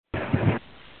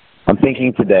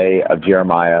thinking today of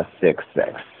Jeremiah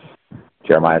 6:6.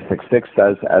 Jeremiah 6:6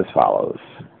 says as follows,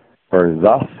 "For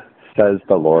thus says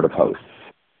the Lord of hosts,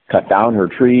 cut down her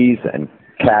trees and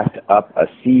cast up a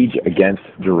siege against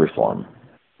Jerusalem.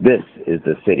 This is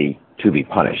the city to be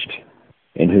punished,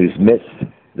 in whose midst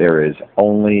there is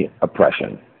only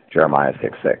oppression." Jeremiah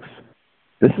 6:6.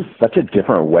 This is such a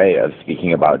different way of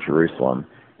speaking about Jerusalem.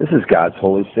 This is God's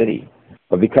holy city.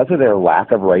 But because of their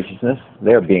lack of righteousness,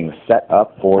 they are being set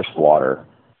up for slaughter.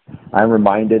 I'm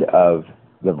reminded of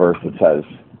the verse that says,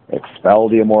 "Expel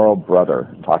the immoral brother,"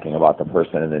 talking about the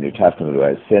person in the New Testament who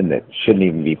has sin that shouldn't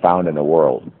even be found in the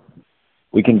world.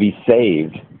 We can be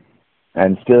saved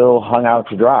and still hung out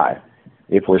to dry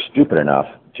if we're stupid enough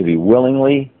to be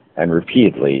willingly and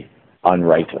repeatedly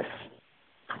unrighteous.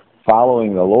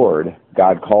 Following the Lord,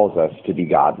 God calls us to be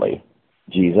godly.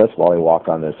 Jesus, while he walked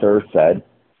on this earth, said,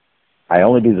 "I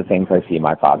only do the things I see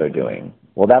my Father doing."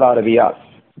 Well, that ought to be us.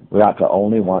 We ought to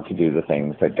only want to do the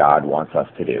things that God wants us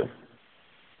to do.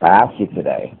 I ask you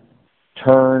today,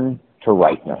 turn to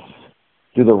rightness.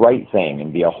 Do the right thing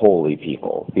and be a holy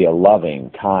people. Be a loving,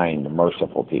 kind,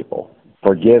 merciful people.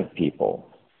 Forgive people.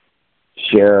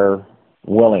 Share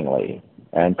willingly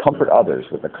and comfort others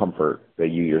with the comfort that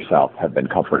you yourself have been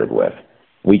comforted with.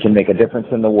 We can make a difference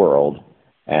in the world,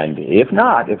 and if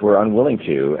not, if we're unwilling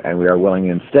to, and we are willing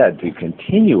instead to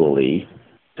continually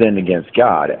sin against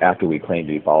God after we claim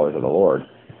to be followers of the Lord,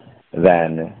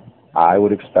 then I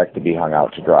would expect to be hung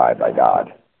out to dry by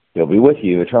God. He'll be with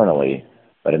you eternally,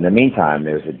 but in the meantime,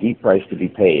 there's a deep price to be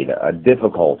paid, a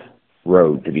difficult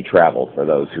road to be traveled for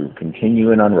those who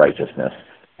continue in unrighteousness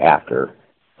after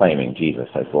claiming Jesus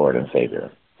as Lord and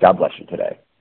Savior. God bless you today.